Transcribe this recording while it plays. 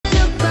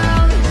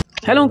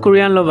Hello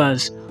Korean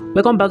lovers,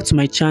 welcome back to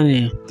my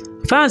channel.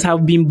 Fans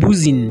have been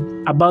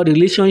buzzing about the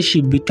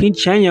relationship between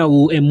Cha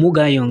Eun-woo and Moo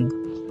Ga-young,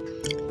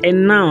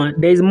 and now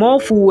there is more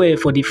fuel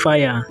for the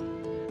fire.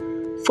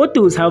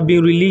 Photos have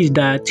been released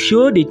that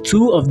show the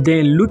two of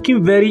them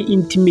looking very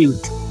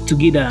intimate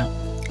together,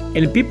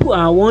 and people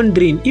are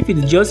wondering if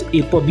it's just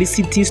a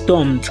publicity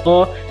stunt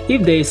or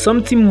if there is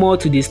something more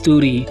to the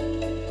story.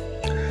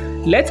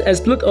 Let's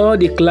explore all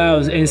the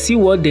clouds and see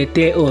what they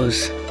tell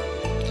us.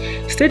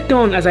 Stay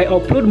tuned as I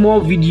upload more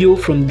video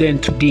from them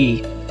today.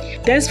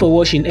 Thanks for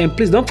watching, and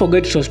please don't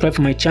forget to subscribe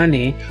for my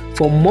channel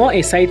for more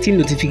exciting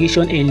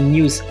notification and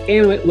news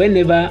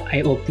whenever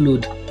I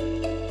upload.